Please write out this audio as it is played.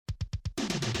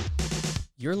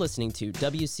You're listening to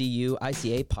WCU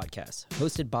ICA Podcast,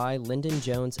 hosted by Lyndon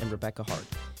Jones and Rebecca Hart,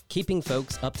 keeping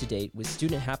folks up to date with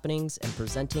student happenings and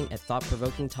presenting a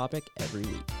thought-provoking topic every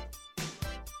week.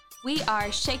 We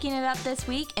are shaking it up this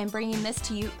week and bringing this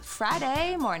to you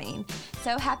Friday morning.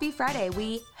 So happy Friday.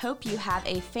 We hope you have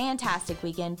a fantastic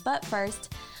weekend. But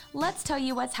first, let's tell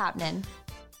you what's happening.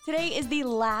 Today is the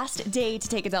last day to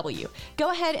take a W. Go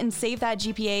ahead and save that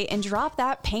GPA and drop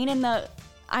that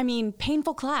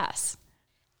painful class.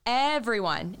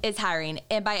 Everyone is hiring,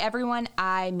 and by everyone,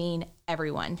 I mean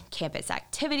everyone. Campus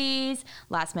activities,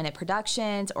 last-minute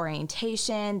productions,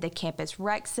 orientation, the campus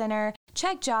rec center.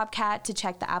 Check JobCat to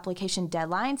check the application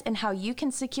deadlines and how you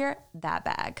can secure that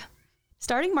bag.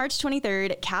 Starting March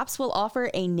 23rd, CAPS will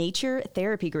offer a nature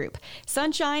therapy group.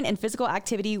 Sunshine and physical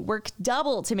activity work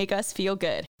double to make us feel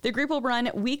good. The group will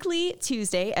run weekly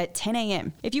Tuesday at 10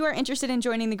 a.m. If you are interested in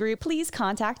joining the group, please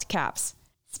contact CAPS.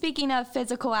 Speaking of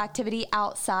physical activity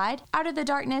outside, Out of the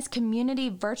Darkness Community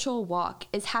Virtual Walk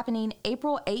is happening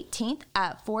April 18th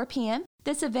at 4 p.m.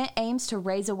 This event aims to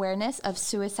raise awareness of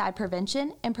suicide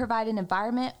prevention and provide an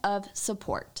environment of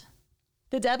support.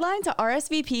 The deadline to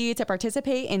RSVP to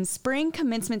participate in spring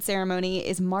commencement ceremony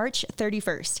is March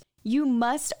 31st. You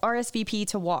must RSVP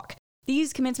to walk.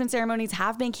 These commencement ceremonies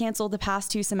have been canceled the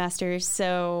past 2 semesters,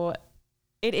 so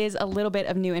it is a little bit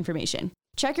of new information.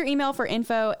 Check your email for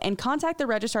info and contact the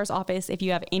registrar's office if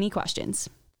you have any questions.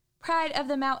 Pride of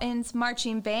the Mountains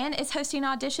Marching Band is hosting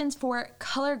auditions for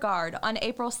Color Guard on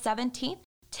April 17th,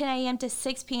 10 a.m. to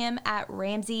 6 p.m. at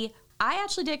Ramsey. I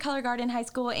actually did Color Guard in high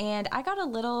school and I got a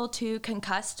little too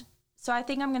concussed, so I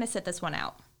think I'm going to sit this one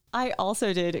out. I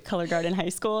also did Color Guard in high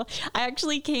school. I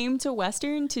actually came to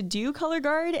Western to do Color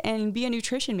Guard and be a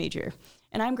nutrition major.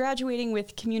 And I'm graduating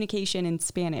with communication and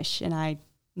Spanish, and I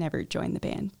never joined the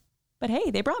band. But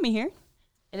hey, they brought me here.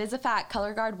 It is a fact.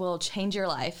 Color Guard will change your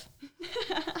life.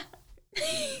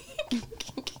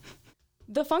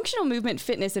 The Functional Movement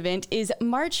Fitness event is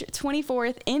March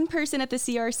 24th in person at the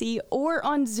CRC or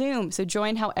on Zoom, so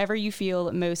join however you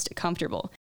feel most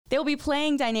comfortable. They'll be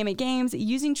playing dynamic games,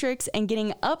 using tricks, and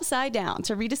getting upside down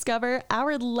to rediscover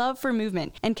our love for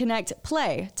movement and connect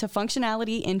play to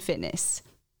functionality in fitness.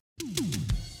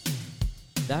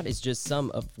 That is just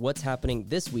some of what's happening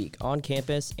this week on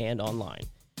campus and online.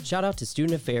 Shout out to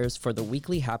Student Affairs for the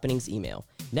weekly happenings email.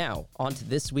 Now, on to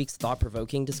this week's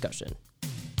thought-provoking discussion.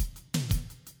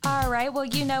 All right, well,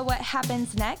 you know what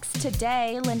happens next.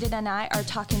 Today, Lyndon and I are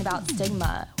talking about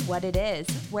stigma, what it is,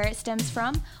 where it stems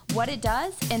from, what it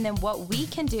does, and then what we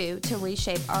can do to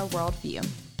reshape our worldview.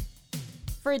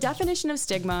 For a definition of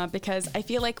stigma, because I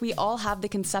feel like we all have the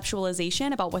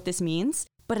conceptualization about what this means,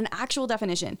 but an actual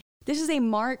definition. This is a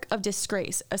mark of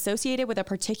disgrace associated with a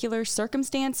particular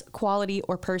circumstance, quality,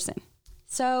 or person.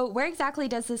 So where exactly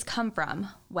does this come from?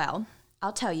 Well,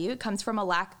 I'll tell you, it comes from a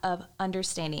lack of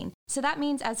understanding. So that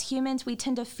means as humans, we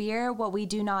tend to fear what we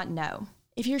do not know.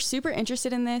 If you're super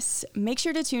interested in this, make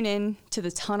sure to tune in to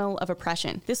the Tunnel of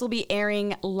Oppression. This will be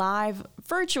airing live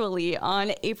virtually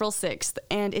on April 6th,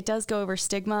 and it does go over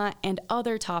stigma and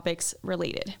other topics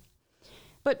related.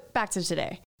 But back to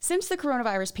today. Since the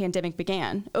coronavirus pandemic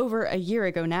began, over a year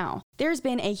ago now, there's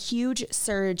been a huge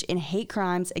surge in hate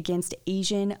crimes against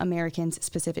Asian Americans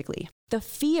specifically. The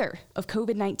fear of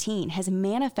COVID-19 has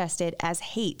manifested as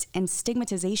hate and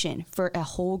stigmatization for a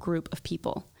whole group of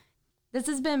people. This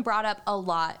has been brought up a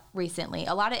lot recently.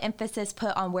 A lot of emphasis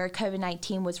put on where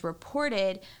COVID-19 was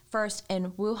reported first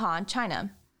in Wuhan,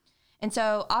 China. And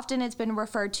so often it's been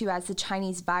referred to as the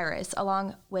Chinese virus,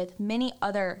 along with many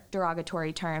other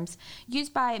derogatory terms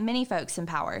used by many folks in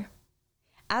power.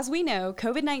 As we know,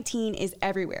 COVID-19 is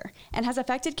everywhere and has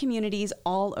affected communities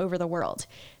all over the world.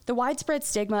 The widespread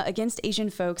stigma against Asian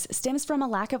folks stems from a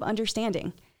lack of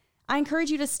understanding. I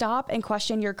encourage you to stop and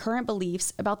question your current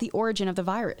beliefs about the origin of the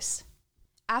virus.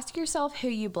 Ask yourself who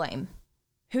you blame,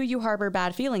 who you harbor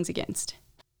bad feelings against.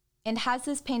 And has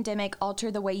this pandemic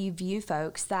altered the way you view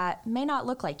folks that may not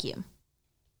look like you?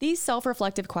 These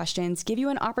self-reflective questions give you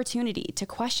an opportunity to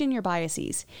question your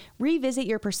biases, revisit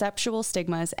your perceptual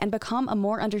stigmas, and become a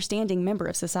more understanding member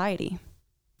of society.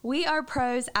 We are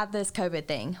pros at this COVID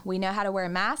thing. We know how to wear a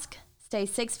mask, stay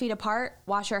 6 feet apart,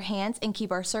 wash our hands, and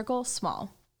keep our circle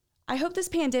small. I hope this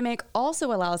pandemic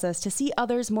also allows us to see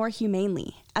others more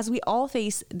humanely as we all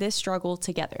face this struggle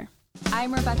together.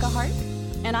 I'm Rebecca Hart.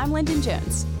 And I'm Lyndon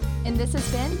Jones. And this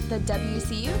has been the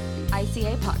WCU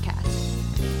ICA Podcast.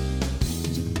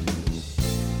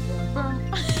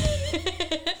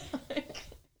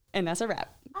 And that's a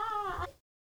wrap.